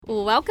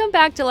Welcome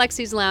back to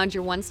Lexi's Lounge,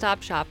 your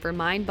one-stop shop for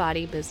mind,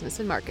 body, business,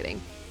 and marketing.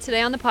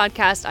 Today on the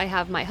podcast, I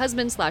have my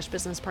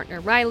husband/business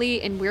partner,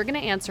 Riley, and we're going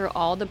to answer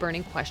all the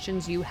burning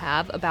questions you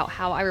have about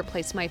how I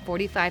replace my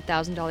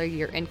 $45,000 a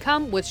year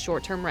income with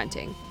short-term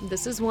renting.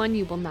 This is one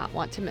you will not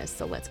want to miss,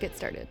 so let's get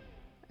started.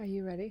 Are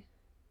you ready?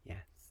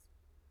 Yes.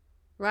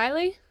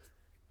 Riley,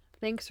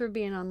 thanks for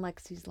being on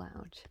Lexi's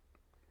Lounge.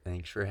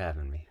 Thanks for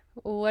having me.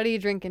 What are you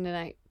drinking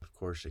tonight? Of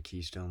course, a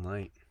Keystone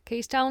Light.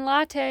 Keystone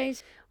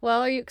lattes.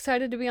 Well, are you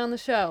excited to be on the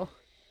show?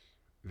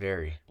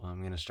 Very. Well, I'm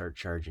going to start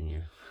charging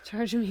you.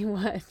 Charging me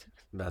what?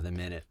 By the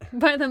minute.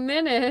 By the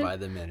minute? By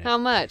the minute. How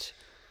much?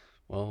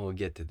 Well, we'll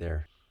get to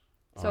there.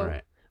 So, all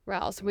right.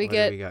 Rouse, what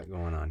do we got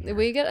going on here?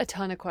 We get a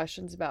ton of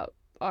questions about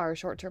our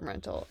short-term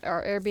rental,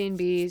 our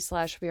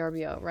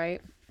Airbnb/VRBO,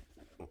 right?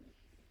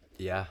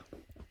 Yeah.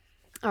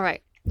 All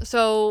right.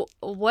 So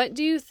what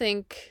do you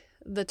think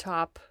the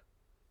top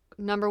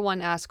number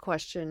one asked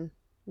question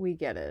we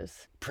get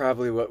is?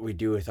 Probably what we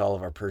do with all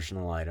of our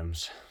personal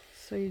items.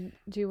 So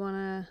do you want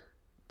to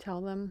tell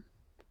them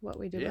what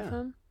we did with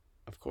them?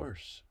 Of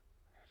course.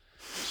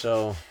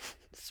 So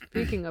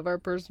speaking of our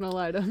personal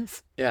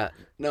items. Yeah.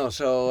 No,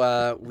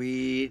 so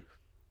we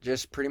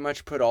just pretty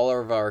much put all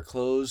of our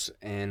clothes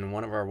in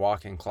one of our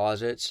walk-in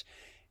closets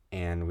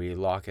and we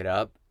lock it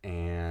up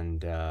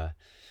and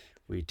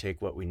we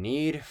take what we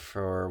need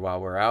for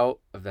while we're out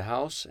of the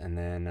house, and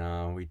then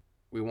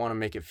we want to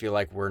make it feel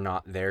like we're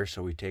not there,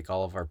 so we take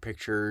all of our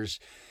pictures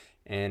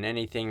and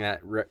anything that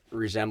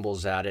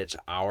resembles that it's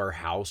our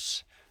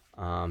house,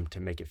 to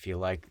make it feel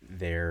like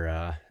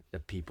they're the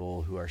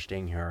people who are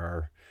staying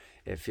here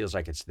it feels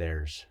like it's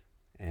theirs.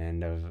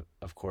 And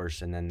of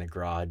course, and then the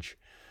garage,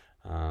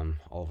 all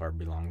of our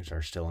belongings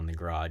are still in the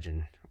garage,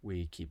 and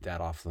we keep that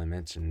off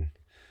limits and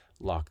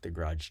lock the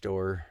garage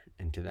door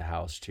into the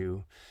house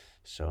too,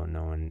 so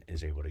no one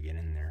is able to get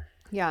in there.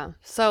 Yeah.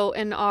 So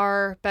in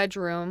our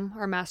bedroom,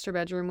 our master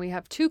bedroom, we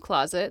have two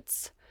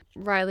closets.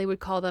 Riley would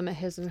call them a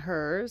his and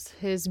hers,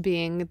 his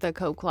being the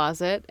coat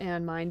closet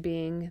and mine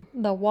being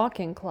the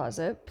walk-in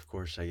closet. Of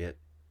course, I get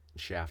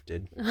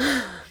shafted.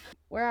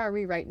 Where are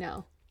we right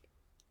now?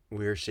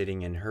 We're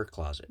sitting in her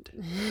closet.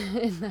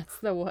 And that's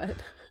the what?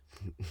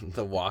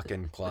 The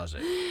walk-in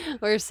closet.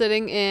 We're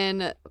sitting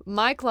in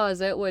my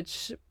closet,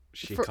 which...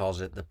 She calls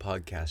it the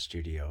podcast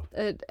studio.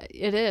 It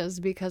is,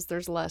 because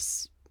there's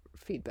less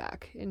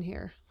feedback in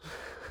here.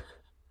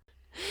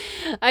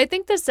 I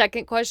think the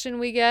second question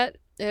we get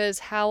is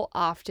how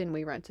often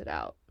we rent it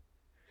out.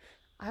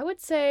 I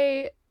would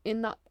say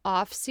in the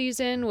off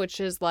season, which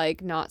is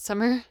like not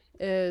summer,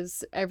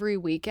 is every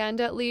weekend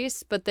at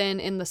least. But then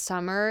in the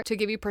summer, to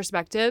give you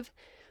perspective,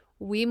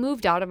 we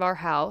moved out of our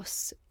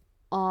house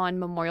on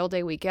Memorial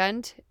Day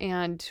weekend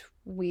and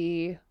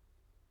we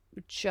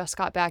just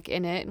got back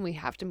in it, and we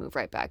have to move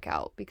right back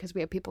out because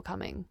we have people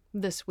coming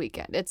this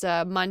weekend. It's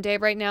a Monday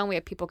right now, and we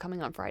have people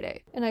coming on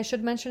Friday. And I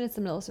should mention it's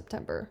the middle of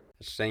September.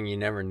 Saying you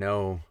never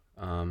know.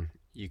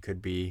 You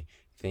could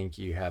think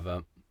you have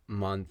a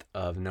month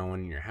of no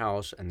one in your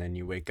house, and then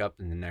you wake up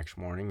in the next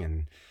morning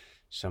and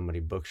somebody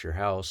books your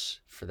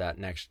house for that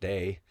next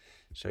day.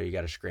 So you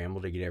got to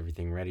scramble to get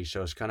everything ready.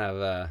 So it's kind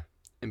of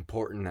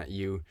important that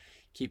you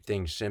keep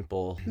things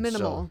simple.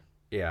 Minimal.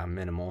 So,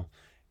 minimal.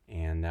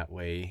 And that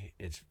way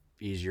it's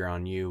easier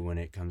on you when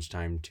it comes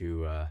time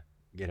to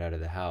get out of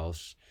the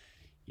house.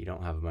 You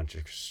don't have a bunch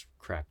of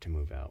crap to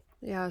move out.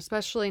 Yeah,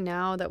 especially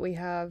now that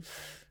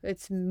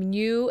it's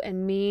you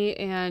and me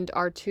and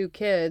our two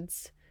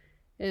kids,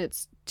 and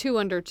it's 2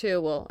 under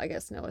 2. Well, I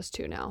guess Noah's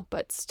 2 now,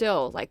 but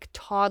still, like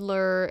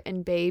toddler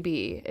and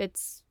baby,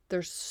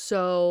 there's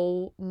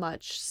so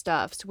much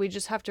stuff. So we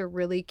just have to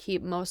really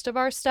keep most of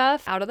our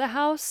stuff out of the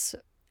house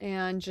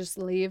and just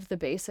leave the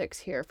basics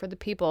here for the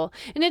people.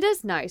 And it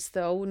is nice,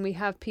 though, when we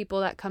have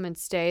people that come and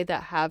stay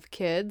that have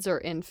kids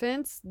or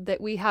infants, that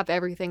we have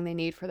everything they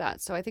need for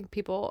that. So I think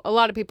a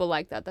lot of people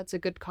like that. That's a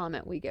good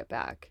comment we get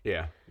back.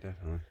 Yeah,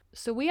 definitely.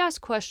 So we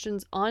asked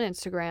questions on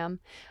Instagram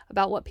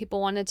about what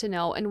people wanted to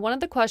know. And one of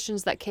the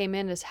questions that came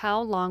in is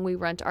how long we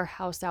rent our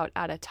house out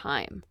at a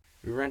time.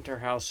 We rent our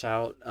house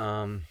out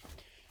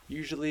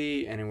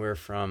usually anywhere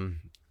from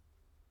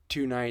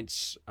 2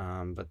 nights,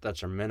 but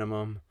that's our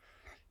minimum,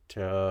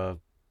 to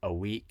a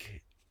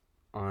week.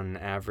 On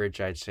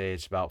average, I'd say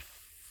it's about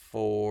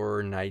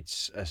 4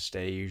 nights a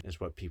stay is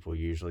what people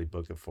usually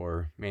book it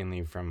for,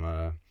 mainly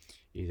from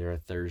either a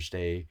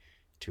Thursday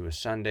to a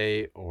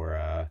Sunday or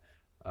a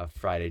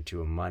Friday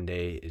to a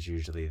Monday is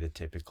usually the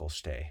typical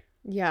stay.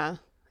 Yeah,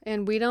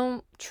 and we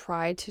don't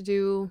try to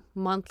do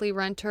monthly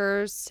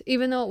renters,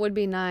 even though it would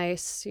be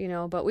nice,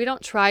 but we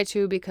don't try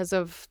to because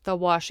of the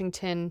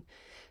Washington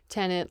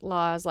tenant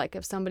laws. Like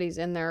if somebody's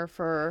in there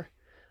for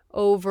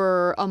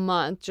over a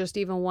month, just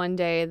even one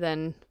day,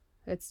 then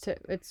it's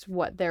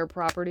what, their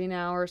property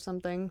now or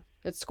something.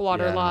 It's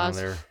squatter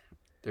laws. No,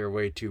 they're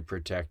way too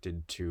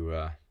protected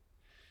to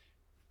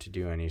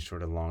do any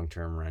sort of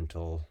long-term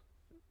rental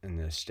in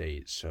this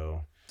state,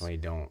 so we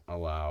don't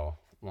allow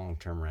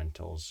long-term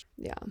rentals.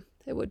 Yeah,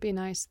 it would be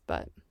nice,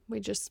 but we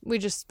just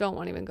don't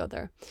want to even go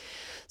there.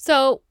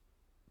 So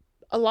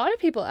a lot of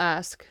people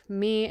ask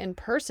me in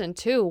person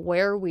too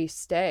where we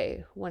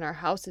stay when our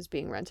house is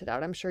being rented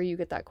out. I'm sure you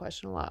get that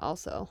question a lot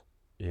also.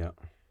 Yeah.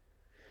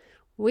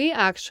 We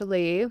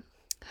actually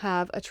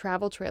have a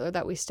travel trailer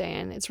that we stay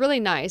in. It's really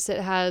nice.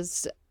 It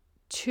has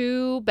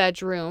 2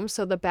 bedrooms.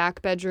 So the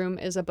back bedroom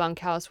is a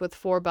bunkhouse with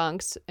 4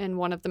 bunks, and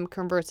one of them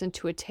converts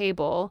into a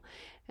table.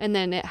 And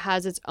then it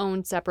has its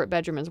own separate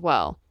bedroom as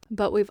well.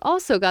 But we've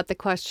also got the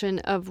question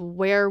of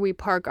where we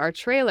park our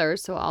trailer.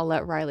 So I'll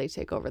let Riley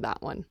take over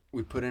that one.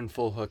 We put in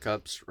full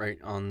hookups right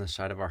on the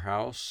side of our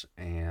house,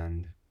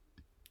 and,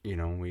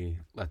 we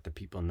let the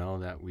people know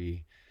that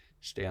we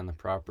stay on the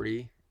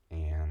property,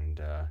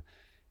 and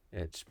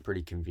it's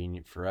pretty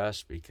convenient for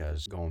us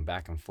because going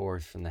back and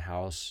forth from the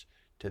house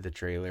to the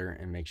trailer,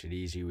 it makes it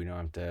easy. We don't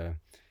have to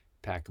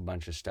pack a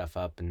bunch of stuff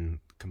up and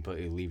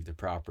completely leave the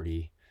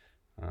property.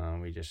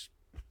 We just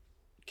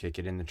kick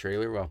it in the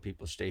trailer while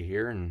people stay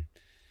here, and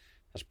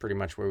that's pretty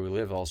much where we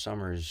live all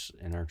summers,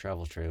 in our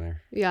travel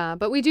trailer. Yeah,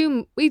 but we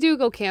do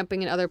go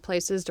camping in other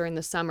places during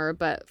the summer,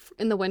 but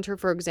in the winter,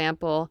 for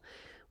example,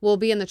 we'll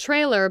be in the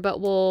trailer,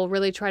 but we'll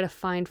really try to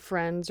find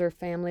friends or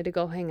family to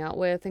go hang out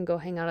with and go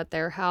hang out at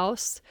their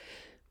house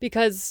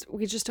because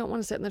we just don't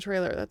want to sit in the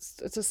trailer.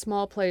 It's a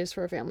small place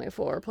for a family of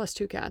 4 plus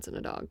 2 cats and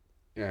a dog.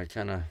 Yeah, it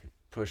kind of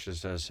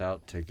pushes us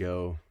out to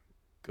go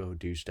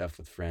do stuff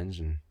with friends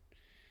and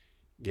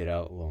get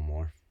out a little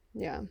more.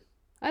 Yeah,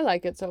 I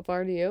like it so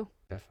far. Do you?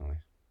 Definitely.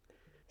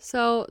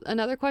 So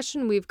another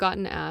question we've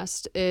gotten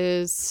asked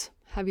is,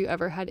 have you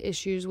ever had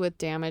issues with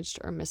damaged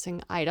or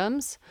missing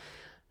items?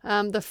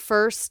 The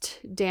first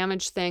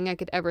damaged thing I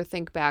could ever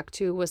think back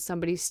to was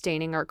somebody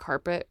staining our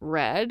carpet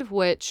red,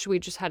 which we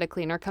just had a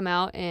cleaner come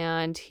out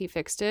and he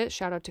fixed it.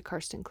 Shout out to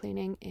Karsten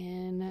Cleaning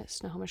in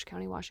Snohomish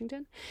County,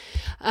 Washington.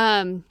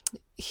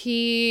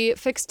 He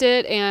fixed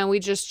it and we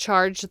just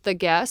charged the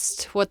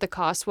guest what the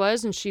cost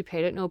was and she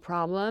paid it no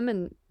problem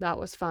and that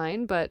was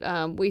fine. But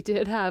we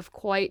did have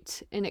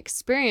quite an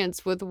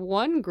experience with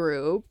one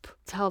group.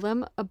 Tell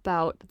them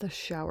about the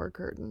shower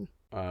curtain.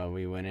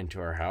 We went into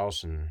our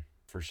house and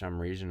for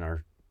some reason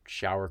our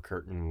shower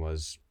curtain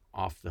was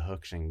off the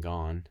hooks and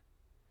gone.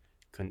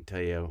 Couldn't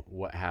tell you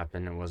what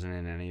happened. It wasn't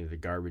in any of the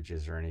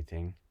garbages or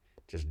anything.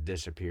 Just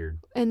disappeared.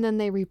 And then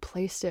they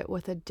replaced it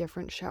with a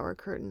different shower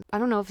curtain. I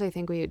don't know if they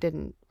think we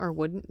didn't or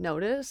wouldn't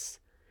notice.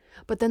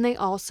 But then they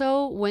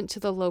also went to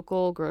the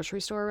local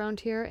grocery store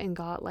around here and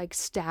got like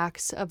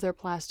stacks of their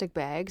plastic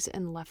bags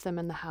and left them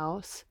in the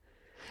house.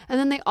 And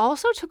then they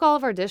also took all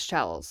of our dish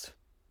towels,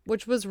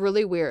 which was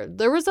really weird.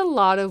 There was a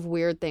lot of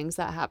weird things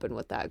that happened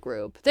with that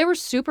group. They were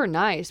super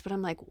nice, but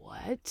I'm like,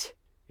 what?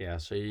 Yeah,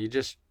 so you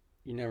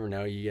never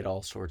know. You get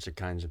all sorts of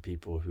kinds of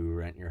people who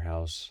rent your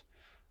house.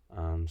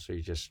 So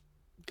you just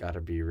got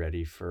to be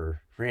ready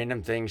for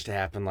random things to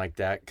happen like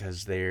that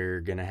because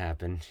they're going to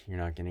happen. You're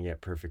not going to get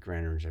perfect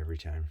renters every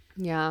time.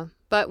 Yeah,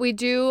 but we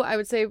do, I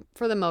would say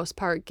for the most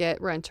part, get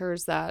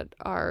renters that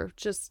are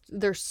just,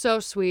 they're so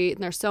sweet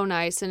and they're so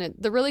nice. And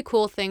the really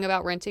cool thing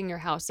about renting your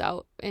house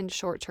out in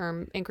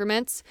short-term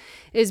increments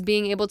is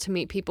being able to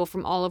meet people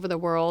from all over the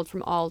world,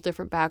 from all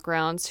different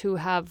backgrounds who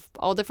have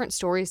all different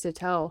stories to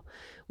tell.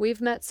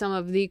 We've met some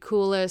of the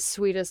coolest,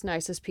 sweetest,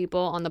 nicest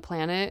people on the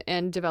planet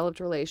and developed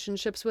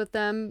relationships with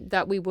them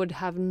that we would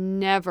have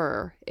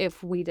never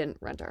if we didn't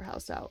rent our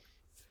house out.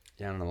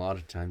 Yeah, and a lot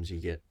of times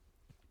you get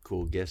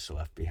cool gifts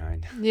left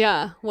behind.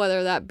 Yeah,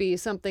 whether that be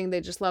something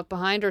they just left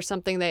behind or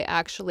something they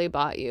actually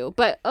bought you.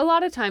 But a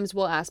lot of times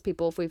we'll ask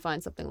people if we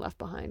find something left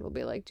behind. We'll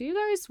be like, do you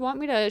guys want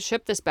me to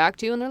ship this back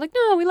to you? And they're like,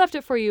 no, we left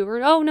it for you.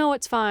 Or, oh, no,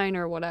 it's fine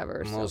or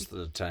whatever. Most of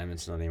the time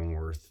it's not even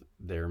worth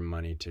their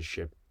money to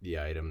ship the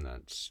item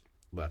that's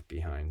left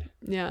behind.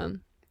 Yeah.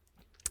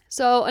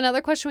 So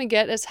another question we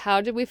get is,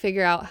 how did we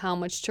figure out how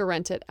much to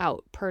rent it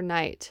out per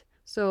night?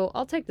 So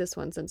I'll take this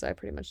one since I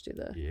pretty much do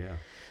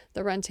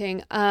the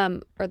renting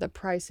or the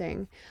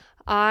pricing.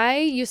 I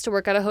used to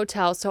work at a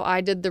hotel, so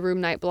I did the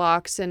room night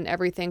blocks and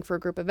everything for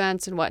group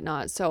events and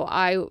whatnot. So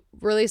I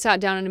really sat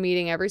down in a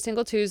meeting every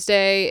single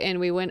Tuesday and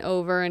we went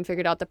over and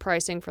figured out the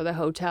pricing for the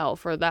hotel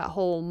for that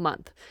whole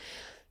month.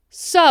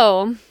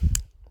 So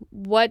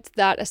what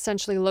that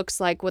essentially looks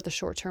like with a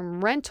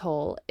short-term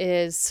rental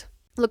is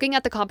looking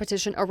at the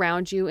competition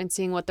around you and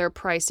seeing what they're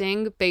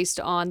pricing based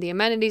on the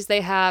amenities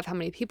they have, how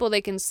many people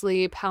they can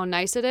sleep, how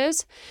nice it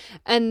is,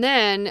 and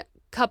then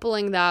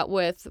coupling that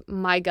with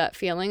my gut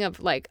feeling of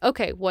like,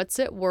 okay, what's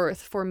it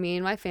worth for me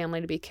and my family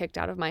to be kicked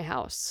out of my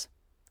house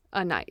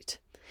a night?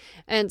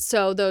 And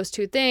so those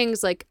two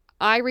things, like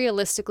I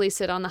realistically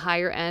sit on the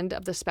higher end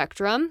of the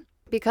spectrum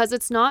because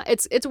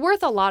it's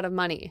worth a lot of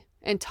money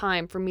and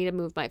time for me to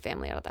move my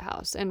family out of the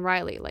house. And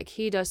Riley, like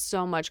he does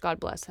so much, God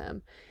bless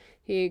him.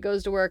 He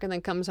goes to work and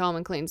then comes home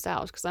and cleans the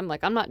house because I'm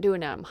like, I'm not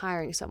doing that. I'm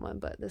hiring someone.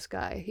 But this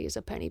guy, he's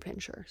a penny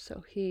pincher.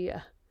 So he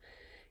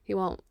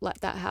won't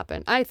let that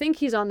happen. I think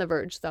he's on the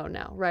verge though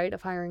now, right?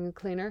 Of hiring a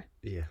cleaner.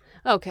 Yeah.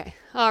 Okay.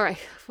 All right.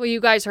 Well, you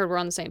guys heard we're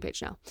on the same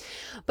page now.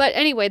 But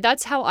anyway,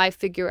 that's how I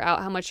figure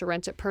out how much to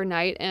rent it per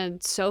night.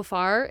 And so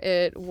far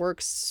it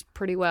works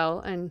pretty well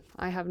and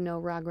I have no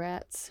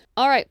regrets.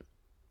 All right.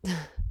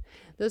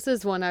 This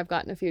is one I've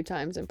gotten a few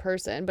times in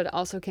person, but it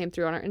also came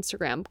through on our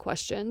Instagram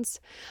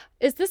questions.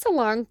 Is this a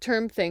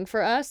long-term thing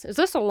for us? Is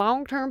this a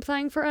long-term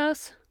thing for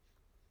us?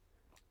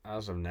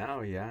 As of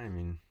now, yeah. I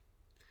mean,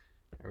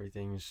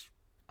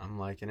 I'm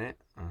liking it.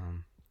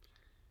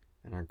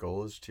 And our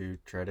goal is to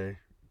try to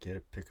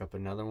pick up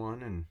another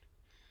one and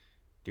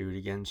do it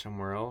again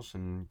somewhere else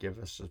and give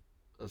us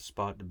a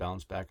spot to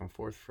bounce back and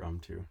forth from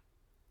too.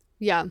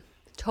 Yeah,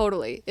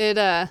 totally. It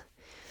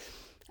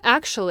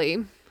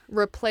actually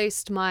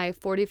replaced my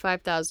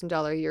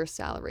 $45,000 a year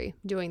salary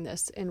doing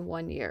this in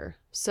 1 year.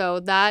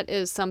 So that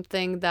is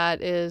something that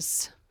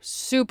is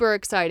super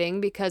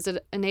exciting because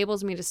it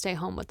enables me to stay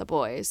home with the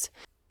boys.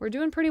 We're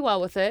doing pretty well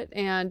with it,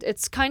 and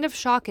it's kind of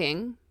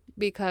shocking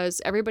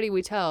because everybody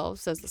we tell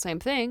says the same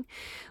thing.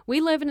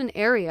 We live in an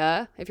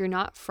area, if you're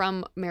not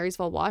from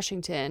Marysville,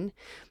 Washington,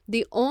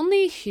 the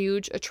only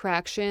huge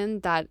attraction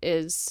that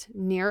is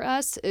near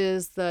us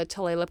is the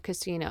Tulalip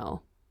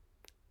Casino.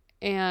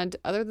 And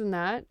other than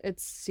that,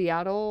 it's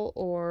Seattle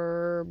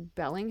or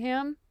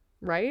Bellingham,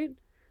 right?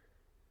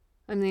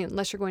 I mean,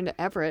 unless you're going to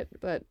Everett,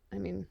 but I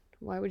mean,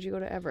 why would you go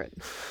to Everett?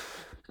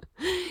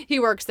 He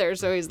works there,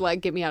 so he's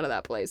like, get me out of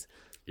that place.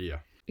 Yeah.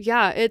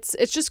 Yeah, it's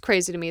just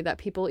crazy to me that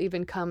people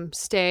even come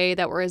stay,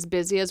 that we're as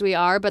busy as we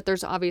are, but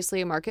there's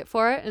obviously a market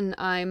for it, and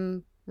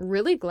I'm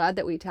really glad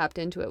that we tapped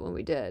into it when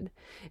we did.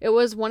 It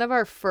was one of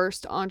our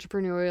first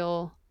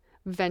entrepreneurial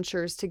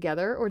ventures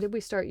together, or did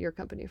we start your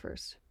company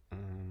first?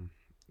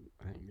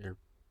 I think they're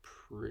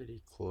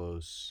pretty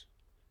close,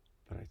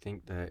 but I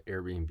think the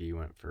Airbnb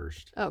went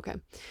first. Okay.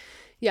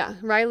 Yeah,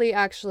 Riley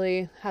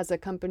actually has a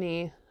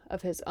company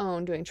of his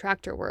own doing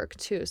tractor work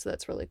too, so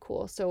that's really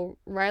cool. So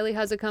Riley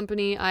has a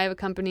company, I have a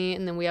company,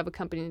 and then we have a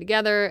company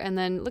together, and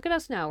then look at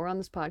us now. We're on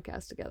this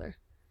podcast together.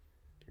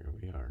 Here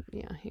we are.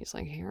 Yeah, he's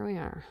like, here we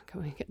are.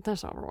 Can we get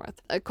this over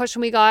with? A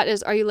question we got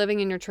is, are you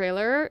living in your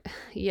trailer?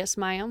 Yes,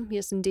 ma'am.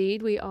 Yes,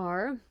 indeed, we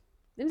are.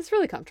 And it's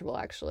really comfortable,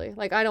 actually.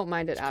 Like, I don't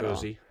mind it at all.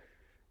 Cozy.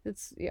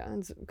 It's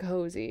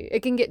cozy.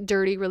 It can get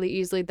dirty really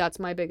easily. That's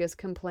my biggest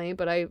complaint.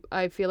 But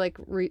I feel like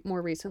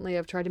more recently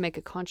I've tried to make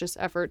a conscious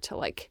effort to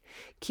like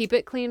keep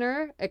it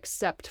cleaner,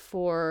 except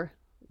for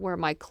where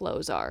my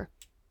clothes are.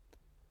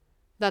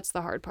 That's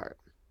the hard part.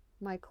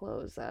 My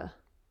clothes.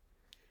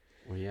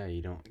 Well, yeah,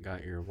 you don't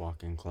got your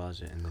walk-in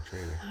closet in the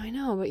trailer. I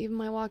know, but even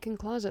my walk-in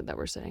closet that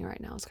we're sitting right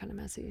now is kind of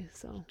messy.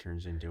 So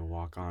turns into a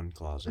walk-on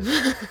closet.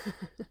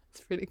 It's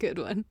a pretty good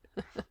one.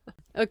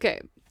 Okay,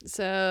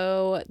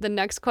 so the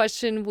next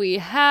question we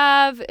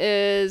have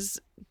is,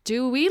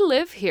 do we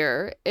live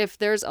here if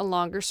there's a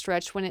longer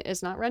stretch when it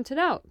is not rented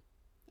out?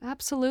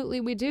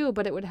 Absolutely we do,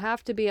 but it would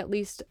have to be at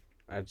least...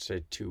 I'd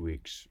say 2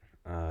 weeks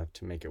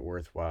to make it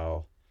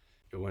worthwhile.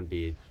 It wouldn't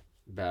be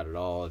bad at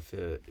all if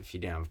you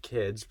didn't have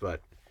kids,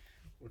 but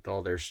with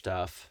all their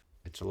stuff,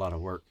 it's a lot of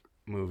work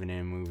moving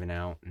in, moving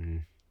out,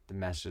 and the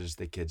messes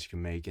the kids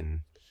can make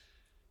and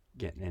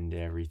getting into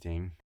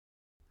everything.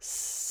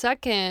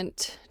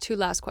 Second to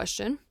last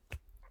question.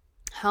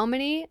 How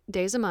many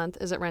days a month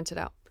is it rented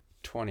out?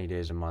 20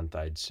 days a month,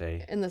 I'd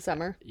say. In the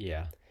summer?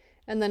 Yeah.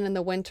 And then in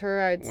the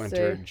winter,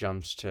 Winter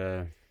jumps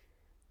to...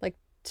 like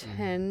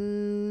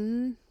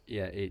 10...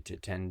 Yeah, 8 to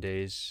 10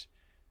 days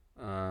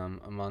a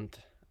month,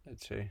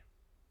 I'd say.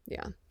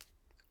 Yeah.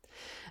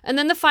 And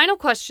then the final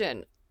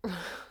question.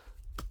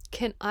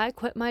 Can I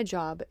quit my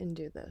job and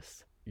do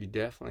this? You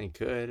definitely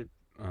could.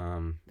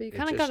 But you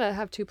kind of got to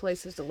have two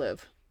places to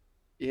live.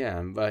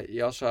 Yeah, but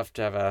you also have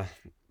to have a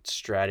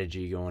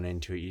strategy going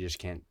into it. You just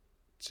can't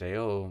say,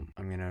 oh,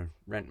 I'm going to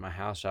rent my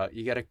house out.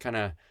 You got to kind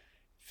of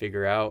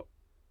figure out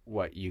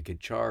what you could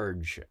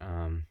charge.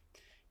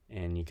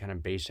 And you kind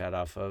of base that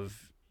off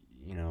of,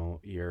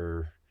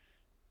 your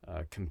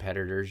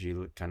competitors.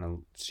 You kind of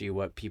see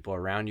what people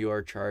around you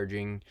are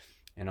charging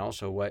and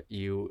also what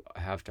you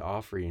have to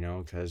offer,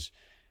 because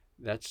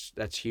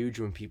that's huge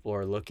when people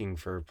are looking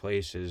for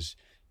places,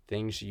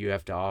 things you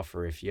have to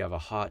offer. If you have a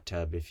hot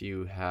tub, if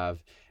you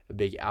have a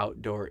big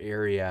outdoor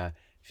area,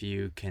 if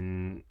you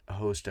can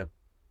host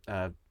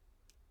a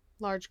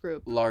large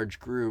group,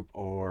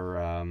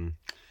 or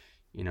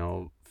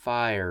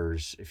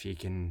fires, if you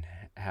can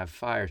have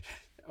fires,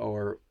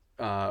 or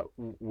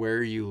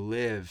where you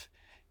live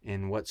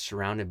and what's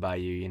surrounded by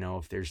you,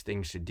 if there's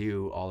things to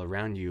do all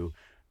around you.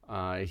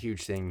 A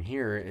huge thing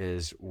here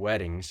is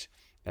weddings.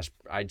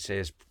 I'd say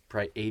it's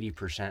probably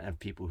 80% of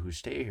people who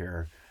stay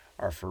here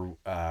are for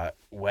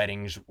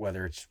weddings,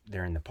 whether it's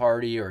they're in the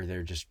party or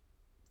they're just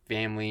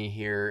family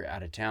here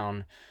out of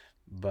town.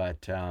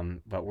 But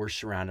we're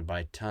surrounded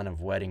by a ton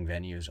of wedding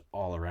venues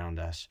all around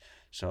us.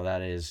 So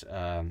that is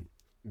a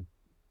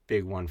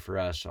big one for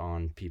us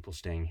on people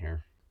staying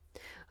here.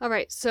 All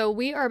right, so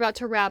we are about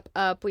to wrap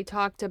up. We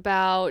talked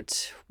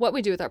about what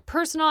we do with our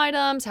personal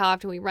items, how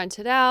often we rent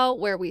it out,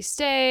 where we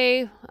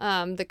stay,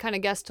 the kind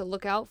of guests to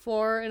look out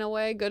for in a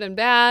way, good and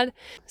bad.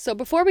 So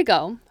before we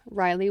go,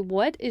 Riley,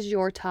 what is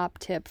your top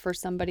tip for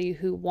somebody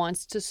who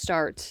wants to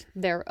start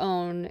their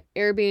own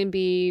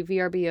Airbnb,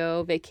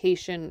 VRBO,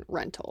 vacation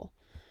rental?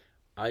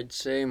 I'd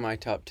say my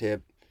top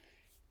tip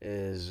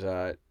is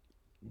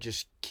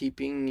just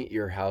keeping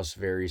your house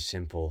very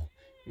simple,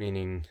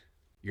 meaning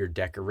your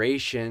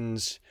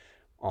decorations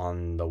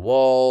on the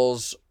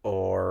walls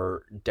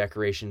or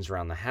decorations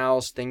around the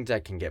house, things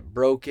that can get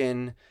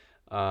broken.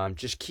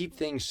 Just keep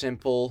things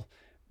simple,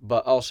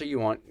 but also you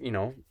want,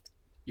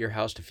 your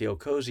house to feel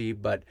cozy,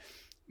 but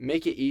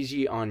make it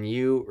easy on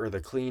you or the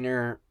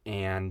cleaner,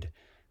 and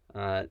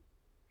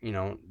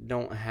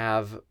don't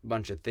have a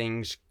bunch of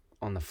things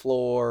on the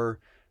floor,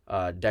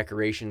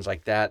 decorations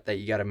like that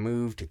you got to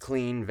move to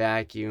clean,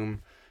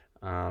 vacuum,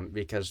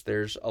 because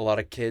there's a lot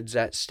of kids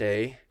that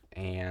stay,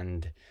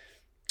 and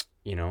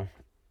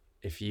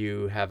if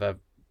you have a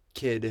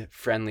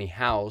kid-friendly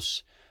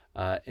house,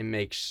 it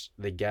makes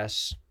the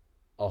guests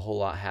a whole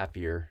lot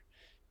happier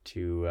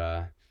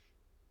to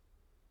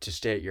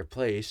stay at your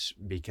place,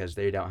 because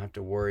they don't have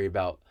to worry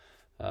about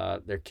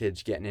their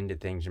kids getting into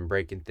things and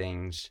breaking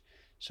things.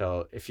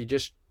 So if you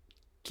just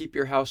keep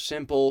your house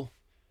simple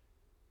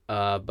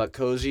but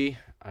cozy,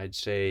 I'd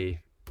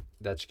say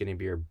that's going to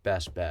be your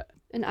best bet.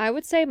 And I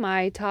would say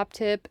my top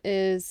tip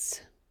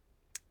is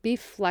be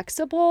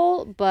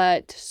flexible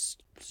but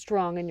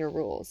strong in your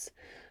rules.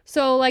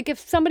 So like if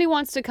somebody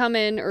wants to come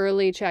in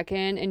early, check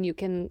in, and you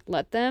can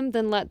let them,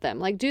 then let them.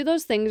 Like do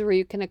those things where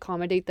you can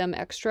accommodate them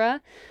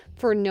extra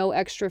for no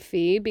extra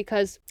fee,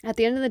 because at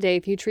the end of the day,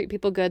 if you treat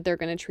people good, they're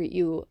going to treat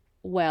you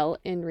well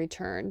in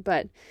return.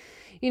 But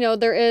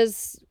there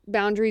is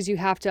boundaries you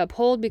have to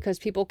uphold, because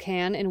people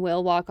can and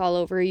will walk all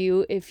over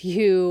you if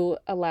you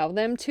allow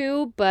them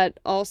to, but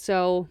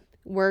also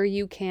where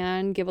you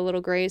can give a little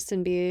grace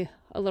and be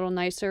a little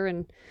nicer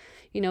and,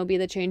 be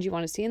the change you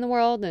want to see in the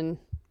world and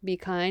be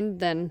kind,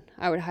 then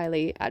I would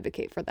highly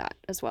advocate for that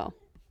as well.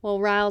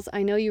 Well, Riles,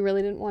 I know you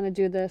really didn't want to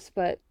do this,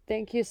 but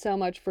thank you so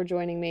much for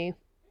joining me.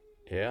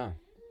 Yeah,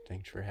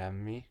 thanks for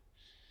having me.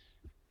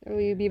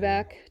 Will you be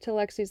back to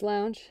Lexi's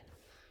Lounge?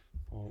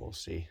 Well, we'll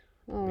see.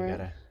 All we right.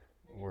 gotta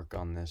work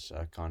on this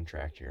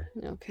contract here.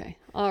 Okay.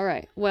 All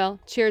right. Well,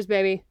 cheers,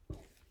 baby.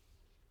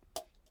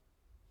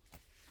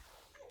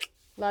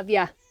 Love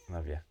ya.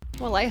 Love ya.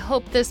 Well, I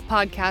hope this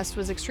podcast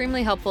was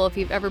extremely helpful if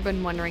you've ever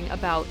been wondering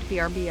about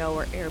VRBO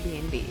or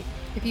Airbnb.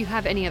 If you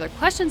have any other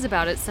questions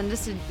about it, send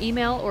us an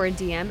email or a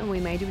DM and we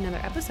may do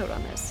another episode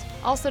on this.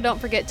 Also, don't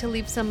forget to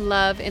leave some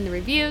love in the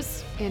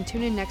reviews, and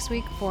tune in next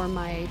week for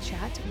my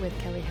chat with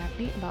Kelly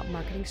Hackney about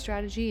marketing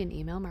strategy and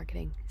email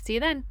marketing. See you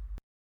then.